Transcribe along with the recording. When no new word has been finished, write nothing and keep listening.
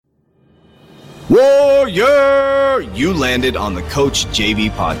Warrior! You landed on the Coach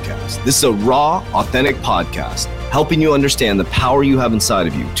JV podcast. This is a raw, authentic podcast helping you understand the power you have inside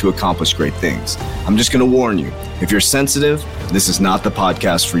of you to accomplish great things. I'm just going to warn you, if you're sensitive, this is not the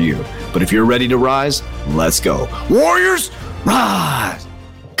podcast for you. But if you're ready to rise, let's go. Warriors, rise!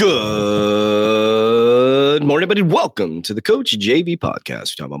 Good morning, everybody. Welcome to the Coach JV podcast.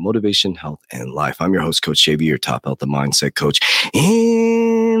 We're talking about motivation, health, and life. I'm your host, Coach JV, your top health and mindset coach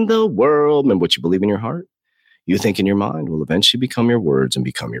in the world. Remember, what you believe in your heart, you think in your mind will eventually become your words and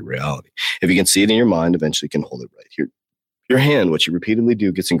become your reality. If you can see it in your mind, eventually you can hold it right here. Your hand, what you repeatedly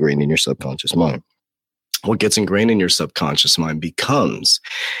do, gets ingrained in your subconscious mind. What gets ingrained in your subconscious mind becomes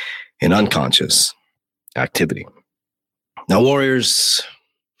an unconscious activity. Now, warriors,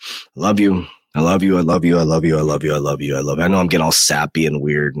 I love you. I love you. I love you. I love you. I love you. I love you. I love you. I know I'm getting all sappy and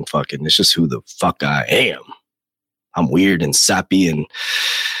weird and fucking, it's just who the fuck I am. I'm weird and sappy and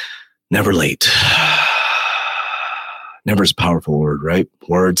never late. Never is a powerful word, right?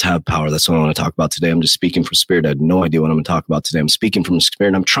 Words have power. That's what I want to talk about today. I'm just speaking from spirit. I had no idea what I'm going to talk about today. I'm speaking from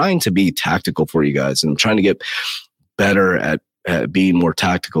spirit. I'm trying to be tactical for you guys, and I'm trying to get better at being more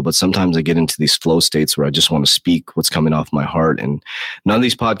tactical. But sometimes I get into these flow states where I just want to speak what's coming off my heart. And none of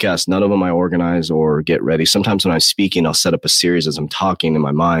these podcasts, none of them I organize or get ready. Sometimes when I'm speaking, I'll set up a series as I'm talking in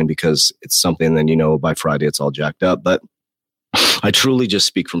my mind because it's something, then, by Friday, it's all jacked up. But I truly just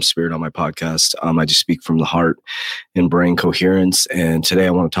speak from spirit on my podcast. I just speak from the heart and brain coherence. And today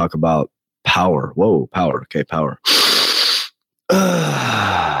I want to talk about power. Whoa, power. Okay, power.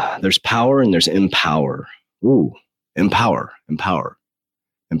 There's power and there's empower. Ooh, empower.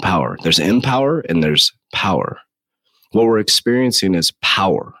 There's empower and there's power. What we're experiencing is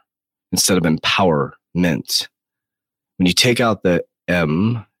power instead of empowerment. When you take out the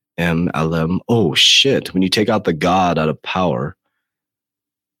MLM. Oh shit. When you take out the God out of power,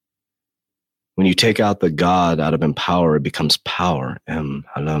 when you take out the God out of empower, it becomes power.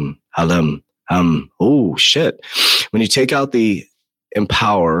 Oh shit. When you take out the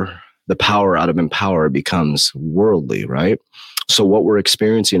power out of empower, it becomes worldly, right? So what we're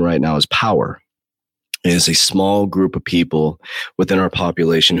experiencing right now is power. It is a small group of people within our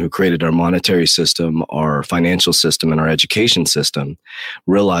population who created our monetary system, our financial system, and our education system.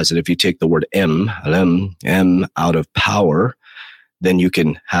 Realize that if you take the word M out of power, then you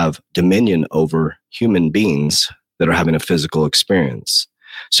can have dominion over human beings that are having a physical experience.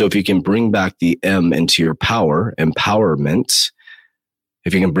 So if you can bring back the M into your power, empowerment,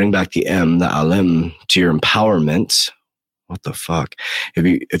 if you can bring back the M, the Alim, to your empowerment, what the fuck?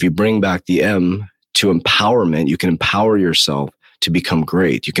 If you bring back the M to empowerment, you can empower yourself to become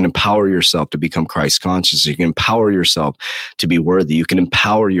great. You can empower yourself to become Christ conscious. You can empower yourself to be worthy. You can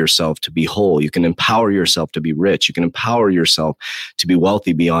empower yourself to be whole. You can empower yourself to be rich. You can empower yourself to be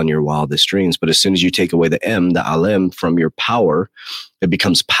wealthy beyond your wildest dreams. But as soon as you take away the M, the Alim, from your power, it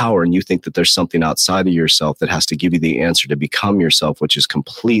becomes power, and you think that there's something outside of yourself that has to give you the answer to become yourself, which is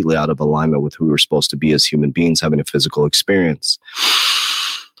completely out of alignment with who we're supposed to be as human beings having a physical experience.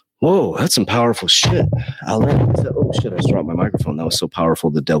 Whoa, that's some powerful shit. Oh shit, I just dropped my microphone. That was so powerful.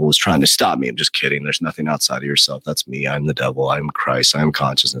 The devil was trying to stop me. I'm just kidding. There's nothing outside of yourself. That's me. I'm the devil. I'm Christ. I am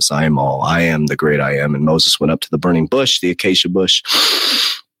consciousness. I am all. I am the great I am. And Moses went up to the burning bush, the acacia bush.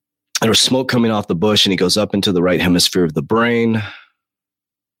 There was smoke coming off the bush, and he goes up into the right hemisphere of the brain.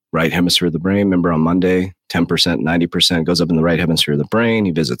 Right hemisphere of the brain. Remember on Monday, 10%, 90% goes up in the right hemisphere of the brain.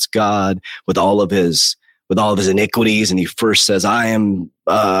 He visits God with all of his iniquities. And he first says, I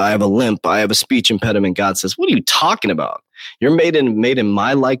have a limp. I have a speech impediment. God says, what are you talking about? You're made in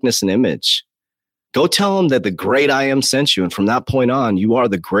my likeness and image. Go tell him that the great I am sent you. And from that point on, you are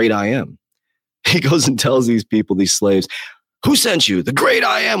the great I am. He goes and tells these people, these slaves, who sent you? The great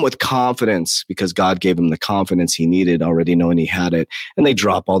I am, with confidence, because God gave him the confidence he needed, already knowing he had it. And they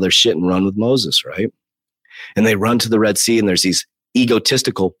drop all their shit and run with Moses, right? And they run to the Red Sea, and there's these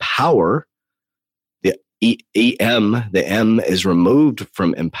egotistical power. The M is removed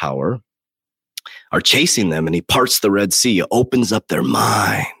from empower, are chasing them, and he parts the Red Sea, opens up their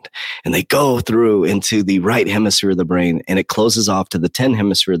mind, and they go through into the right hemisphere of the brain, and it closes off to the 10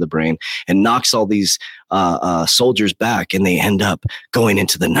 hemisphere of the brain and knocks all these soldiers back, and they end up going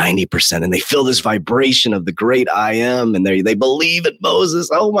into the 90%, and they feel this vibration of the great I am, and they believe in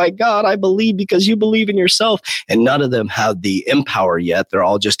Moses. Oh my God, I believe because you believe in yourself. And none of them have the empower yet. They're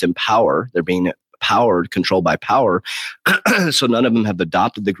all just empower. They're being powered, controlled by power. So none of them have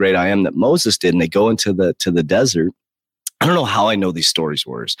adopted the great I am that Moses did. And they go into the desert. I don't know how I know these stories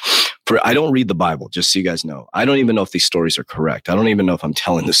words. I don't read the Bible, just so you guys know. I don't even know if these stories are correct. I don't even know if I'm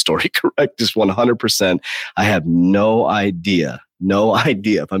telling the story correct. Just 100%. I have no idea no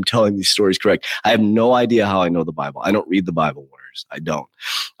idea if I'm telling these stories correct. I have no idea how I know the Bible. I don't read the Bible, Warriors. I don't.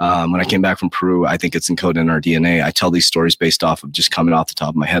 When I came back from Peru, I think it's encoded in our DNA. I tell these stories based off of just coming off the top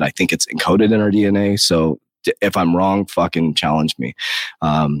of my head. I think it's encoded in our DNA. So if I'm wrong, fucking challenge me.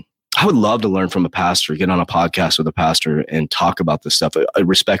 I would love to learn from a pastor, get on a podcast with a pastor and talk about this stuff. I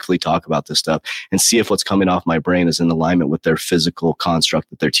respectfully talk about this stuff and see if what's coming off my brain is in alignment with their physical construct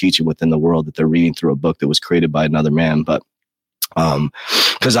that they're teaching within the world, that they're reading through a book that was created by another man. But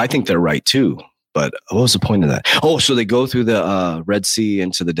because I think they're right too. But what was the point of that? Oh, so they go through the Red Sea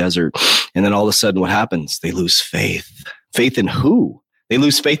into the desert. And then all of a sudden what happens? They lose faith. Faith in who? They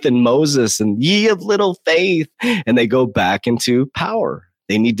lose faith in Moses and ye of little faith. And they go back into power.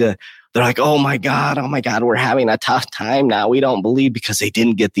 They're like, oh my God, we're having a tough time now. We don't believe, because they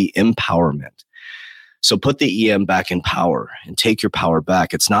didn't get the empowerment. So put the EM back in power and take your power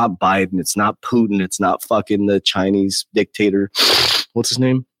back. It's not Biden. It's not Putin. It's not fucking the Chinese dictator. What's his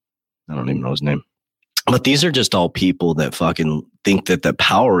name? I don't even know his name. But these are just all people that fucking think that the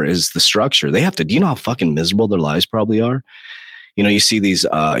power is the structure. They have to, do you know how fucking miserable their lives probably are? You know, you see these,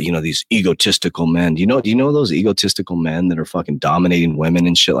 these egotistical men. Do you know those egotistical men that are fucking dominating women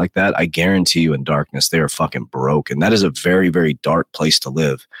and shit like that? I guarantee you in darkness, they are fucking broken. That is a very, very dark place to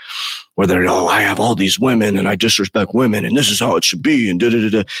live, where they're, I have all these women and I disrespect women and this is how it should be. And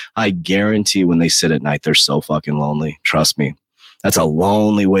da-da-da-da. I guarantee when they sit at night, they're so fucking lonely. Trust me. That's a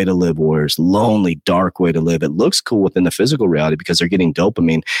lonely way to live, Warriors. Lonely, dark way to live. It looks cool within the physical reality because they're getting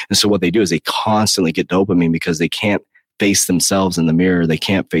dopamine. And so what they do is they constantly get dopamine because they can't face themselves in the mirror. They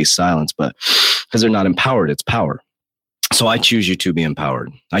can't face silence, but because they're not empowered, it's power. So I choose you to be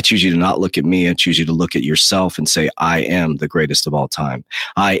empowered. I choose you to not look at me. I choose you to look at yourself and say, I am the greatest of all time.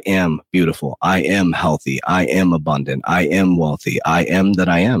 I am beautiful. I am healthy. I am abundant. I am wealthy. I am that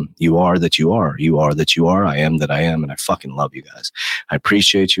I am. You are that you are. You are that you are. I am that I am. And I fucking love you guys. I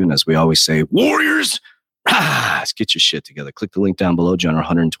appreciate you. And as we always say, Warriors, let's get your shit together. Click the link down below, join our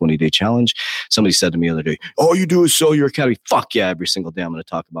 120-day challenge. Somebody said to me the other day, all you do is sell your academy. Fuck yeah, every single day I'm going to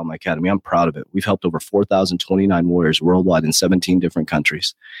talk about my academy. I'm proud of it. We've helped over 4,029 warriors worldwide in 17 different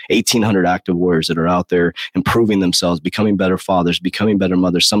countries. 1,800 active warriors that are out there improving themselves, becoming better fathers, becoming better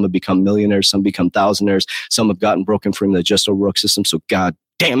mothers. Some have become millionaires, some become thousandaires, some have gotten broken from the Just O'Rourke system. So God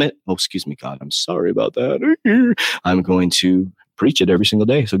damn it. Oh, excuse me, God. I'm sorry about that. I'm going to preach it every single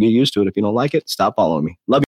day. So get used to it. If you don't like it, stop following me. Love you.